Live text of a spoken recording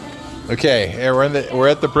Okay, and we're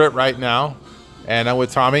at the Brit right now, and I'm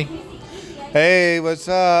with Tommy Hey, what's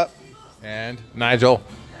up? and Nigel.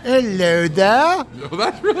 Hello there. Oh,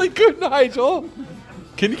 that's really good, Nigel.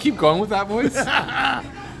 Can you keep going with that voice?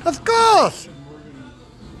 Of course.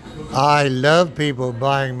 I love people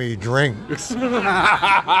buying me drinks.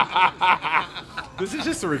 This is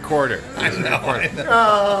just a recorder.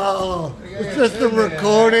 Oh, it's just a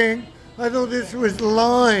recording. I thought this was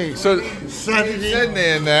live. So, Saturday, Sydney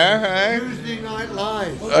in there, Tuesday Night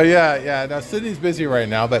Live. oh yeah. Now Sydney's busy right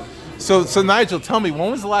now, but so Nigel, tell me,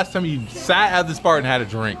 when was the last time you sat at this bar and had a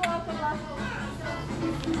drink?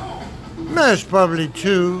 That's probably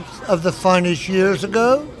 2 of the finest years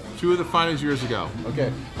ago. 2 of the finest years ago.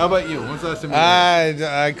 Okay. How about you? When's the last time you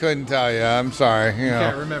I couldn't tell you. I'm sorry. You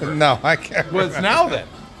can't remember? No, I can't. Well, it's now then.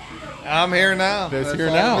 I'm here now. It's That's here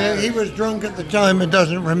all. now. Yeah, he was drunk at the time and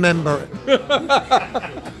doesn't remember it.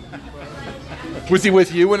 Was he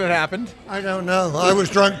with you when it happened? I don't know. I was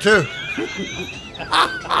drunk too.